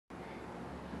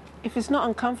If it's not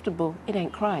uncomfortable, it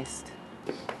ain't Christ.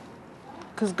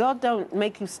 Because God don't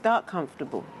make you start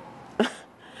comfortable.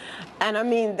 And I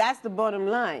mean, that's the bottom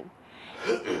line.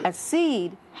 A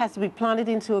seed has to be planted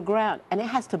into a ground, and it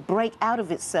has to break out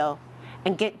of itself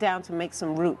and get down to make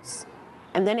some roots.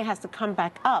 And then it has to come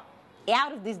back up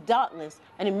out of this darkness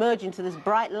and emerge into this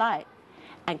bright light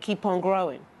and keep on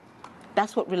growing.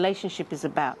 That's what relationship is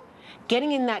about.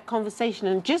 Getting in that conversation,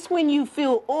 and just when you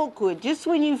feel awkward, just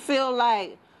when you feel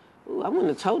like, ooh, I wouldn't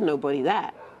have told nobody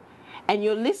that, and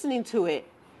you're listening to it,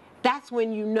 that's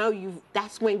when you know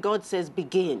that's when God says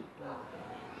begin.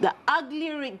 The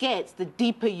uglier it gets, the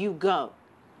deeper you go.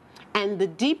 And the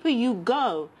deeper you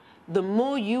go, the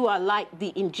more you are like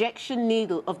the injection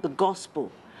needle of the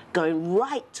gospel, going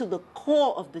right to the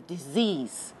core of the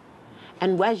disease.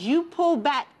 And as you pull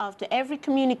back after every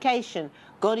communication,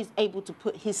 God is able to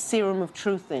put his serum of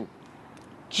truth in,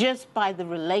 just by the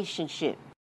relationship.